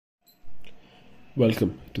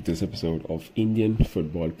Welcome to this episode of Indian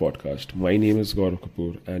Football Podcast. My name is Gaurav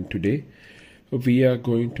Kapoor, and today we are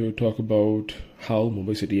going to talk about how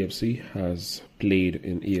Mumbai City FC has played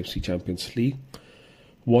in AFC Champions League,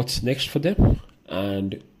 what's next for them,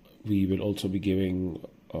 and we will also be giving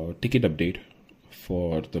a ticket update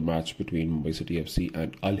for the match between Mumbai City FC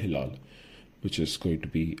and Al-Hilal, which is going to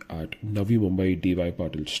be at Navi Mumbai D.Y.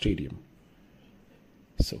 Patil Stadium.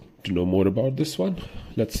 So, to know more about this one,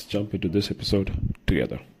 let's jump into this episode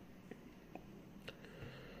together.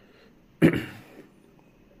 So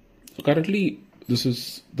currently, this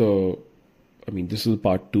is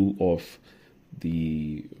part two of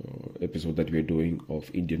the episode that we are doing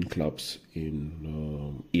of Indian clubs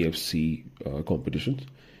in AFC competitions.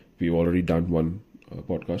 We've already done one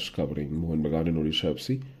podcast covering Mohan Bagan and Odisha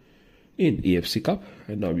FC in AFC Cup,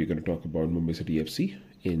 and now we're going to talk about Mumbai City FC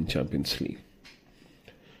in Champions League.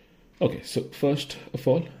 Okay, so first of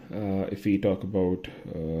all, if we talk about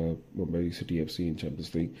Mumbai City FC in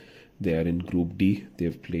Champions League, they are in Group D.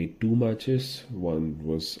 They've played two matches. One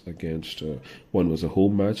was a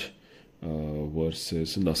home match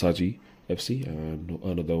versus Nasaji FC, and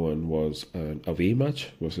another one was an away match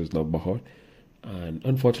versus Navbahar. And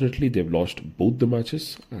unfortunately, they've lost both the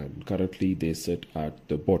matches, and currently they sit at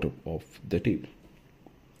the bottom of the table.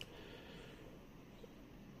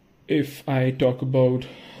 If I talk about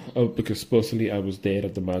because personally I was there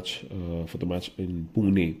at the match for the match in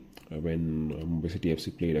Pune when Mumbai City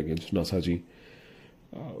FC played against Nasaji.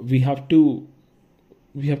 We have to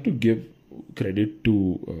give credit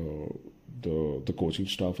to the coaching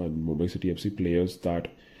staff and Mumbai City FC players that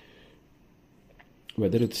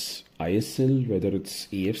whether it's ISL, whether it's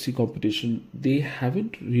AFC competition, they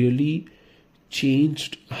haven't really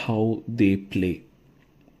changed how they play.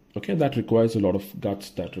 Okay, that requires a lot of guts.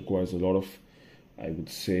 That requires a lot of I would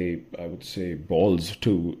say balls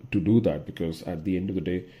to do that, because at the end of the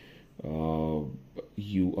day,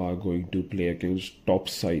 you are going to play against top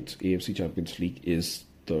sides. AFC Champions League is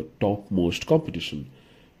the topmost competition.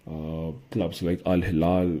 Clubs like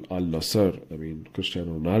Al-Hilal, Al-Nassr,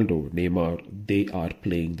 Cristiano Ronaldo, Neymar, they are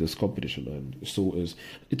playing this competition, and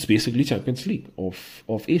it's basically Champions League of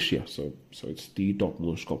Asia. So it's the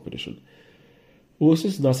topmost competition.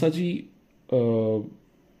 Versus Nasaji,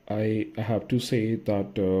 I have to say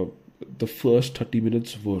that the first 30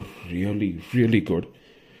 minutes were really, really good.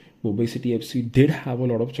 Mumbai City FC did have a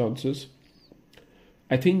lot of chances.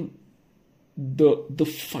 I think the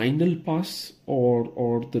final pass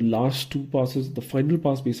or the last two passes, the final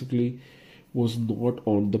pass basically was not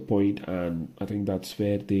on the point, and I think that's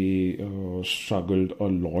where they struggled a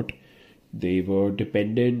lot. They were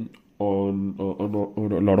dependent on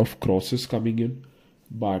a lot of crosses coming in,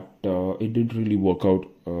 but it didn't really work out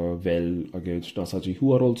well against Nasaji,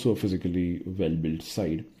 who are also a physically well-built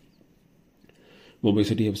side. Mumbai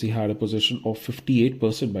City FC had a possession of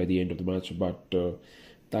 58% by the end of the match, but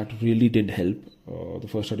that really didn't help. The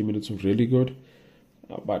first 30 minutes were really good,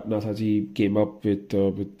 but Nasaji came up with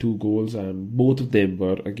two goals, and both of them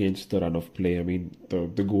were against the run of play.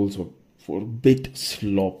 The goals were a bit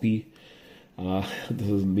sloppy. This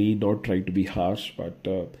is me not trying to be harsh, but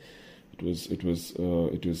it was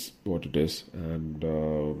what it is, and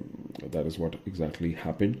that is what exactly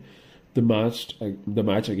happened. The match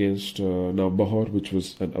against Navbahar, which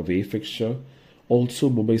was an away fixture, also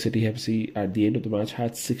Mumbai City FC at the end of the match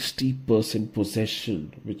had 60%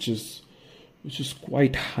 possession, which is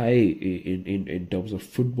quite high in terms of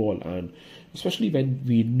football, and especially when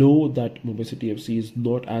we know that Mumbai City FC is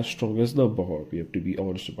not as strong as Navbahar. We have to be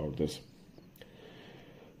honest about this.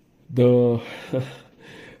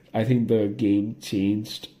 I think the game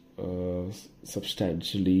changed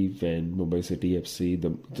substantially when Mumbai City FC,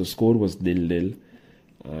 the score was 0-0,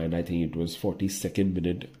 and I think it was 42nd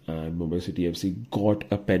minute, and Mumbai City FC got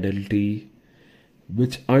a penalty,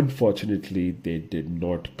 which unfortunately they did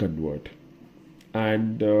not convert.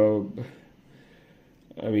 And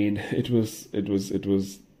it was.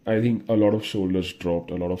 I think a lot of shoulders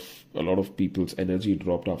dropped, a lot of people's energy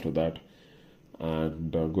dropped after that.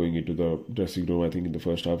 And going into the dressing room, I think in the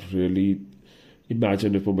first half, really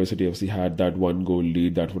imagine if Mumbai City FC had that one goal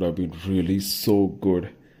lead, that would have been really so good.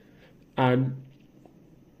 And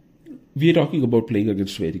we are talking about playing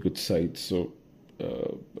against very good sides, so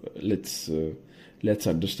let's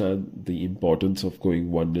understand the importance of going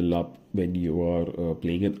 1-0 up when you are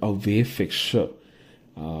playing an away fixture.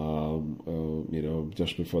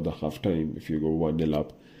 Just before the half time, if you go 1-0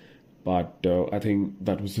 up. But I think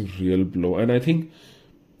that was a real blow. And I think,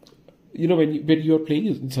 when you are playing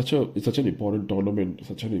in such an important tournament,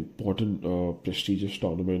 such an important prestigious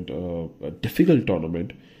tournament, a difficult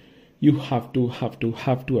tournament, you have to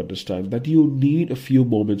understand that you need a few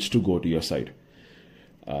moments to go to your side.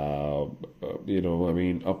 A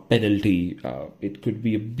penalty. It could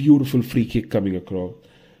be a beautiful free kick coming across.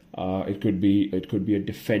 It could be a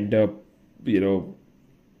defender,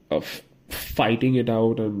 fighting it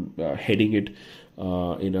out and heading it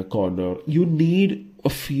in a corner. You need a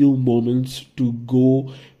few moments to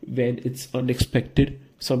go when it's unexpected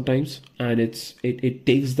sometimes, and it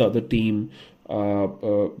takes the other team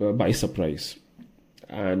by surprise.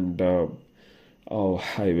 And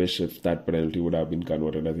I wish if that penalty would have been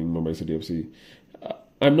converted. I think Mumbai City FC.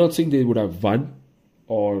 I'm not saying they would have won,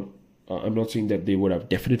 or I'm not saying that they would have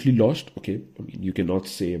definitely lost. Okay, I mean, you cannot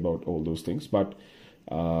say about all those things, but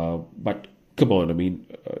come on, I mean,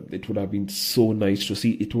 it would have been so nice to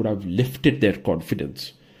see. It would have lifted their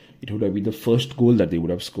confidence. It would have been the first goal that they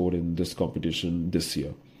would have scored in this competition this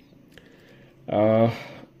year.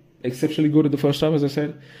 Exceptionally good in the first half, as I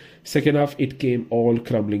said. Second half, it came all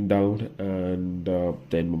crumbling down, and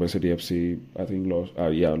then Mumbai City FC, I think, lost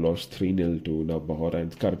 3-0 to Navbahar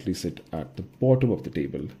and currently sit at the bottom of the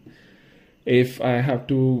table. If I have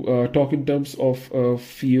to talk in terms of a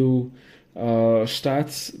few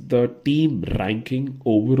stats, the team ranking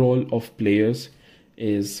overall of players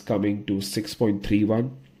is coming to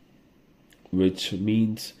 6.31, which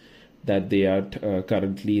means that they are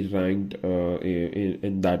currently ranked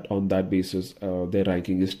in that on that basis. Their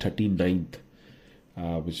ranking is 39th,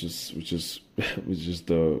 which is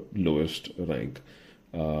the lowest rank,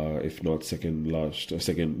 if not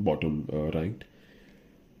second bottom ranked.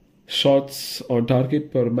 Shots on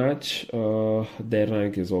target per match, their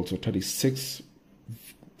rank is also 36.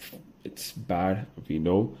 It's bad, we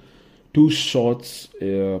know. 2 shots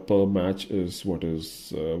per match is what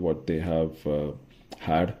they have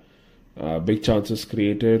had. Big chances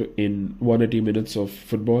created in 180 minutes of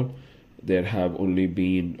football. There have only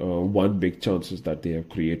been 1 big chances that they have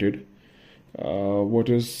created. What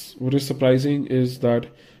is surprising is that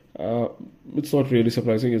it's not really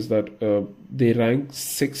surprising is that they rank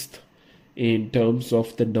 6th in terms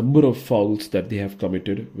of the number of fouls that they have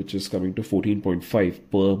committed, which is coming to 14.5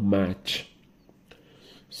 per match.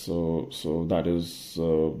 So that is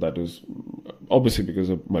obviously because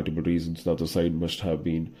of multiple reasons. The other side must have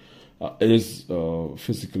been is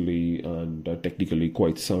physically and technically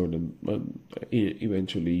quite sound, and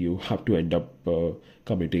eventually you have to end up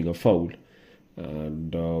committing a foul,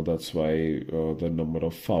 and that's why the number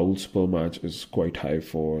of fouls per match is quite high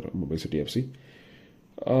for Mumbai City FC.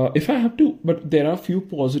 If I have to, but there are few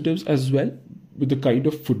positives as well with the kind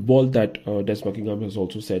of football that Des Buckingham has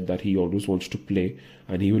also said that he always wants to play,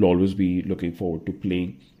 and he will always be looking forward to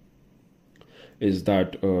playing. Is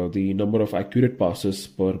that the number of accurate passes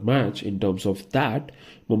per match? In terms of that,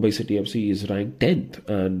 Mumbai City FC is ranked 10th,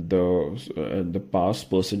 and the pass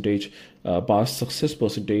success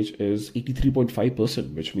percentage is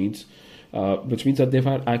 83.5%, which means that they've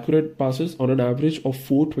had accurate passes on an average of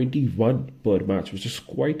 421 per match, which is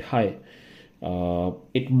quite high.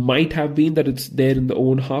 It might have been that it's there in the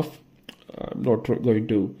own half. I'm not going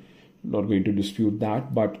to dispute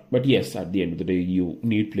that, but yes, at the end of the day, you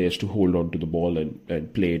need players to hold on to the ball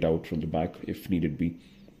and play it out from the back if needed be.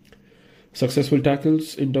 Successful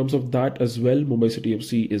tackles, in terms of that as well, Mumbai City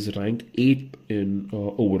FC is ranked 8th in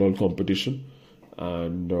overall competition,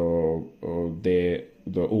 and the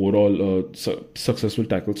overall successful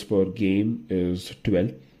tackles per game is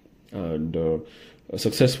 12, and a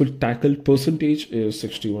successful tackle percentage is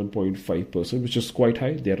 61.5%, which is quite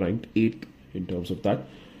high. They're ranked 8th in terms of that.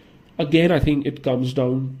 Again, I think it comes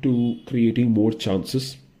down to creating more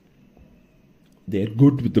chances. They're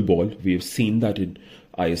good with the ball. We have seen that in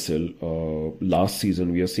ISL last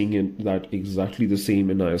season. We are seeing that exactly the same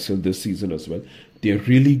in ISL this season as well. They're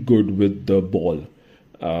really good with the ball.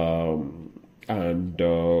 And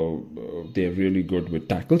they're really good with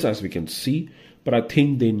tackles, as we can see. But I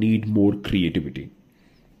think they need more creativity.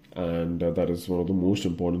 And that is one of the most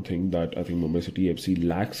important things that I think Mumbai City FC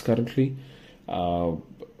lacks currently.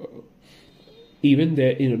 Even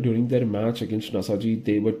there, during their match against Nasaji,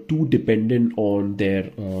 they were too dependent on their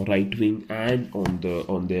right wing and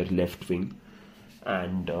on their left wing,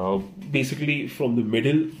 and basically from the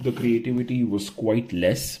middle, the creativity was quite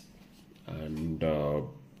less. And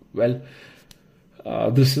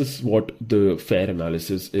this is what the fair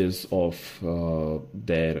analysis is of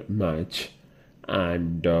their match,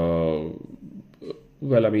 and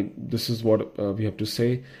this is what we have to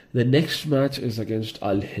say. The next match is against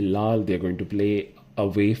Al-Hilal. They're going to play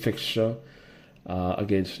away fixture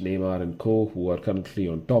against Neymar and Co., who are currently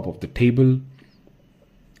on top of the table.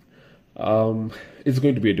 It's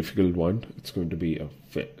going to be a difficult one. It's going to be a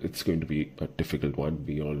it's going to be a difficult one.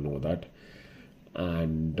 We all know that,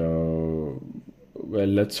 and well,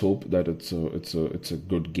 let's hope that it's a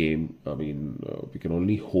good game. I mean, we can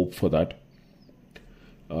only hope for that.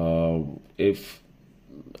 If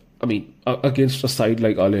against a side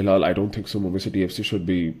like Al-Hilal, I don't think so. Mumbai City FC should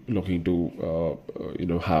be looking to,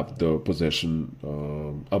 have the possession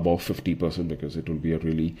above 50%, because it will be a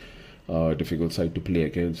really difficult side to play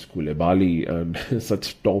against. Koulibaly and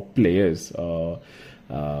such top players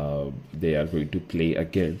they are going to play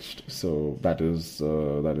against. So that is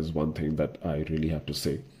one thing that I really have to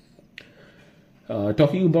say.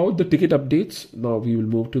 Talking about the ticket updates, now we will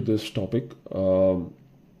move to this topic.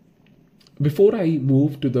 Before I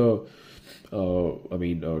move to the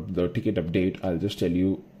ticket update, I'll just tell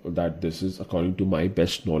you that this is according to my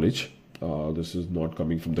best knowledge. This is not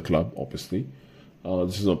coming from the club, obviously.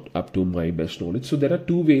 This is up to my best knowledge. So there are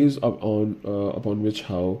two ways upon which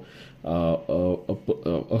how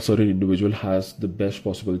a certain individual has the best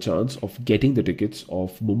possible chance of getting the tickets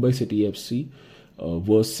of Mumbai City FC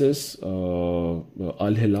versus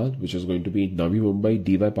Al-Hilal, which is going to be in Navi Mumbai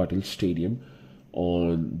D.Y. Patil Stadium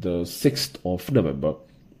on the 6th of November.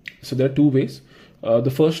 So there are two ways.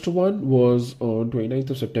 The first one was on 29th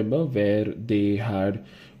of September, where they had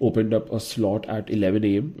opened up a slot at 11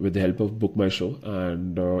 a.m. with the help of Book My Show,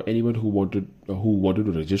 and anyone who wanted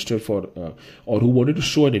to register for or who wanted to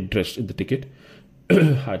show an interest in the ticket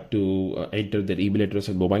had to enter their email address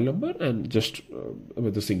and mobile number, and just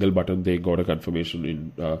with a single button they got a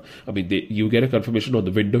confirmation you get a confirmation on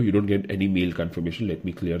the window. You don't get any mail confirmation. Let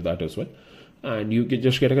me clear that as well. And you can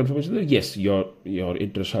just get a confirmation that yes, your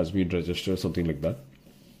interest has been registered, something like that.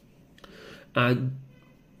 And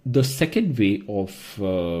the second way of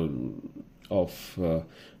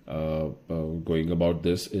going about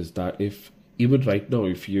this is that if even right now,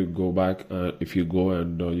 if you go back,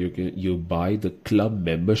 you buy the club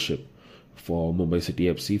membership for Mumbai City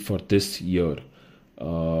FC for this year.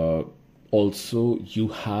 Also, you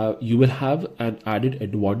will have an added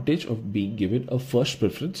advantage of being given a first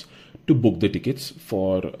preference to book the tickets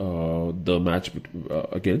for the match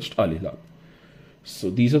against Al-Hilal. So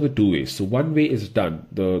these are the two ways. So one way is done.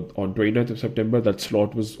 On 29th of September, that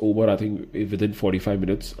slot was over, I think, within 45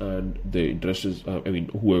 minutes, and the interest is,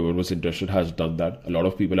 whoever was interested has done that. A lot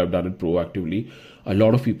of people have done it proactively. A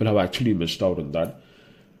lot of people have actually missed out on that.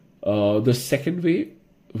 The second way,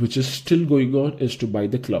 which is still going on, is to buy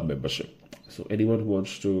the club membership. So anyone who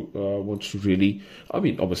wants to really,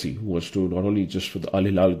 obviously, who wants to not only just for the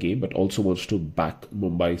Al-Hilal game, but also wants to back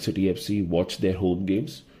Mumbai City FC, watch their home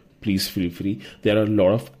games, please feel free. There are a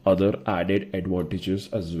lot of other added advantages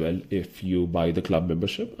as well if you buy the club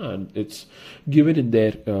membership, and it's given in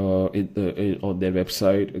their on their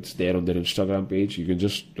website. It's there on their Instagram page. You can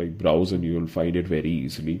just browse and you will find it very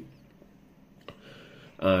easily.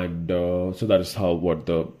 And so that is what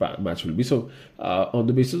the match will be. So on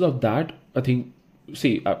the basis of that, I think,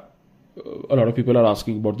 a lot of people are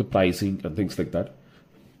asking about the pricing and things like that.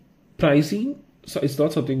 Pricing, so it's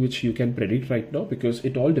not something which you can predict right now, because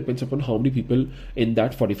it all depends upon how many people in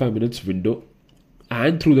that 45 minutes window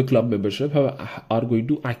and through the club membership are going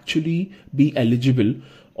to actually be eligible,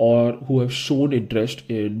 or who have shown interest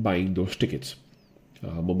in buying those tickets.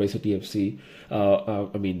 Mumbai City FC,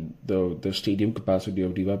 the stadium capacity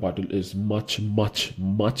of D.Y. Patil is much, much,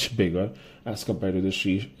 much bigger as compared to the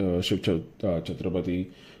Shiv Chhatrapati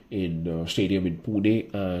in stadium in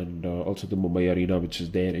Pune, and also the Mumbai Arena, which is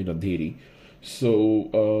there in Andheri.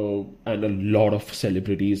 So, and a lot of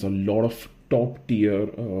celebrities, a lot of top tier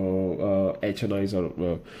HNIs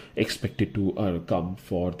are expected to come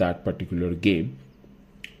for that particular game.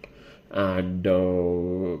 And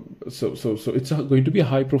so it's going to be a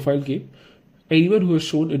high profile game. Anyone who has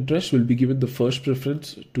shown interest will be given the first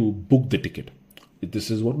preference to book the ticket.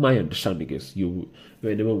 This is what my understanding is.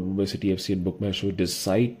 Whenever Mumbai City FC and Book My Show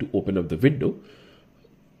decide to open up the window,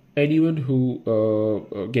 anyone who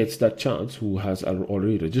gets that chance, who has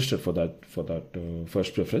already registered for that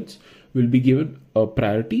first preference, will be given a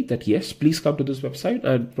priority that yes, please come to this website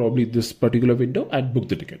and probably this particular window and book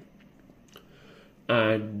the ticket.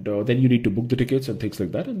 And then you need to book the tickets and things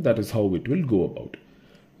like that, and that is how it will go about.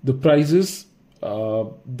 The prizes,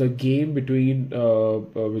 the game between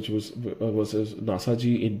which was versus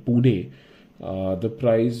Nasaji in Pune, the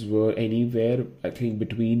prize were anywhere, I think,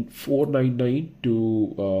 between 499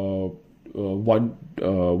 to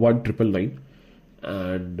 1999,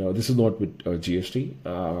 and this is not with GST,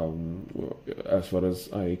 as far as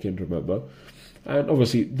I can remember. And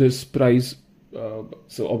obviously this prize.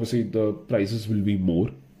 So obviously the prices will be more.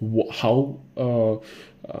 How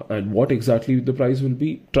and what exactly the price will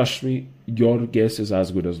be, trust me, your guess is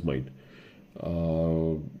as good as mine.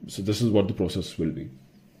 So this is what the process will be.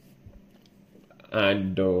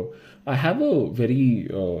 And I have a very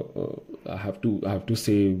I have to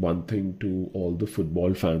say one thing to all the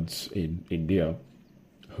football fans in India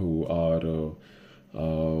who are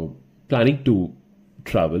planning to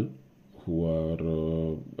travel, who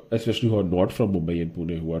are especially who are not from Mumbai and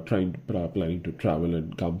Pune, who are planning to travel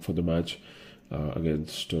and come for the match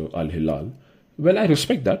against Al-Hilal. Well, I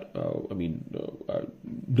respect that.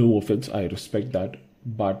 No offense, I respect that,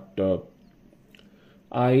 but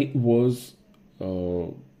I was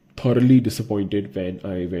thoroughly disappointed when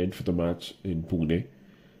I went for the match in Pune.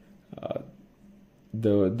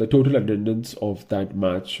 The total attendance of that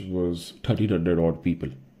match was 1300 odd people,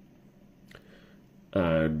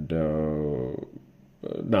 and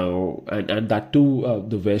now and that too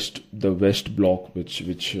the West Block, which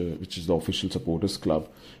is the official supporters club,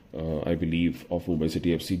 I believe, of Mumbai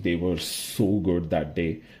City FC. They were so good that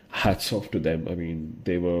day. Hats off to them. I mean,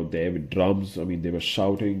 they were there with drums. I mean, they were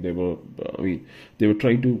shouting. They were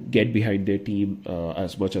trying to get behind their team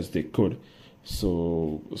as much as they could.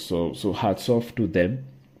 So hats off to them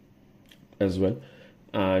as well.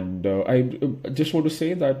 And I just want to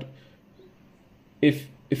say that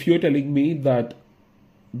if you're telling me that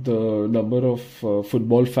the number of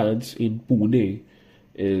football fans in Pune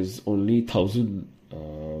is only 1,000,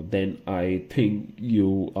 then I think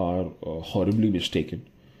you are horribly mistaken.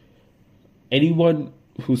 Anyone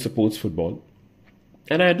who supports football,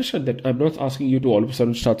 and I understand that I'm not asking you to all of a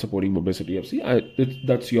sudden start supporting Mumbai City FC.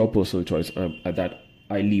 That's your personal choice.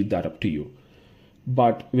 I leave that up to you.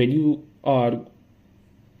 But when you are,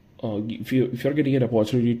 if you're getting an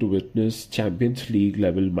opportunity to witness Champions League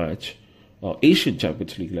level match, Asian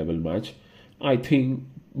Champions League level match, I think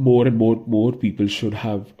more and more people should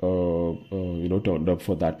have turned up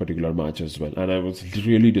for that particular match as well. And I was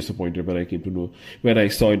really disappointed when I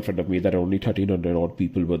saw in front of me that only 1300 odd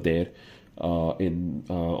people were there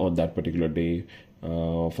on that particular day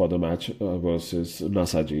for the match versus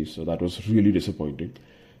Nasaji. So that was really disappointing.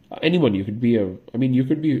 Anyone, you could be a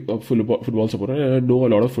football supporter, and I know a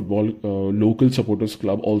lot of football local supporters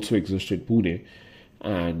club also exist in Pune,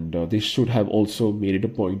 and they should have also made it a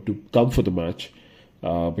point to come for the match.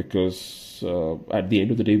 Because at the end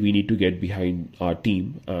of the day, we need to get behind our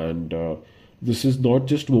team, and this is not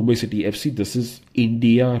just Mumbai City FC. This is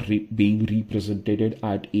India being represented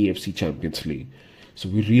at AFC Champions League. So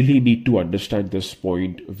we really need to understand this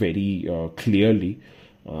point very clearly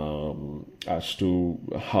as to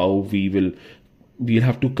how we'll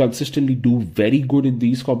have to consistently do very good in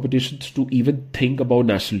these competitions to even think about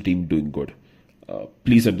national team doing good.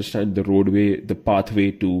 Please understand the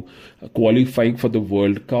pathway to qualifying for the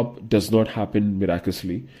World Cup does not happen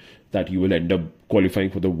miraculously, that you will end up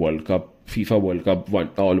qualifying for the World Cup, FIFA World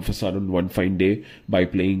Cup, all of a sudden one fine day by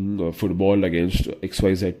playing football against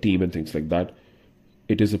XYZ team and things like that.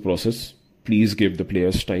 It is a process. Please give the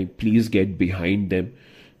players time. Please get behind them.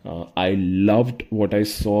 I loved what I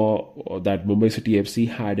saw that Mumbai City FC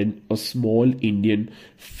had a small Indian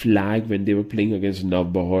flag when they were playing against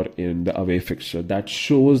Navbahar in the away fixture. That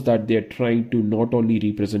shows that they're trying to not only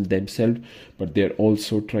represent themselves, but they're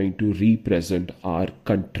also trying to represent our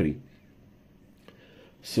country.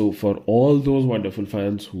 So for all those wonderful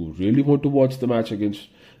fans who really want to watch the match against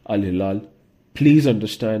Al-Hilal, please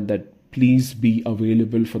understand that please be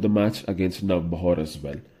available for the match against Navbahar as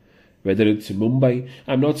well. Whether it's in Mumbai,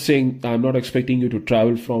 I'm not expecting you to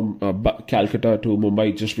travel from Calcutta to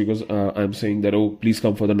Mumbai just because I'm saying that, please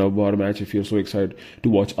come for the Navbahar match if you're so excited to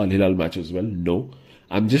watch Al-Hilal match as well. No,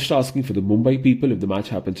 I'm just asking for the Mumbai people if the match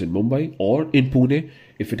happens in Mumbai, or in Pune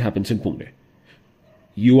if it happens in Pune.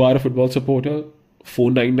 You are a football supporter,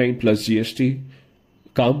 499 plus GST.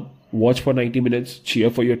 Come, watch for 90 minutes, cheer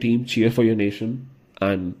for your team, cheer for your nation,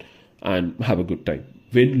 and have a good time.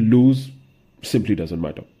 Win, lose, simply doesn't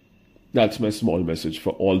matter. That's my small message for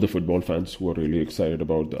all the football fans who are really excited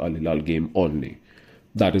about the Al-Hilal game only.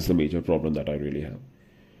 That is the major problem that I really have.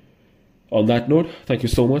 On that note, thank you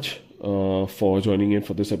so much for joining in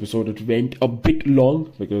for this episode. It went a bit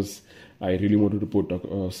long because I really wanted to put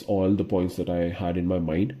all the points that I had in my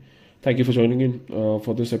mind. Thank you for joining in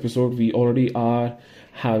for this episode. We already are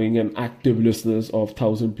having an active listeners of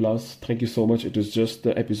 1,000 plus. Thank you so much. It is just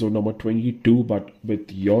the episode number 22, but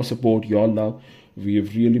with your support, your love, we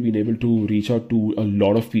have really been able to reach out to a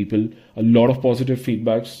lot of people, a lot of positive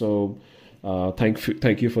feedback. So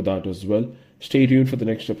thank you for that as well. Stay tuned for the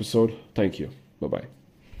next episode. Thank you. Bye-bye.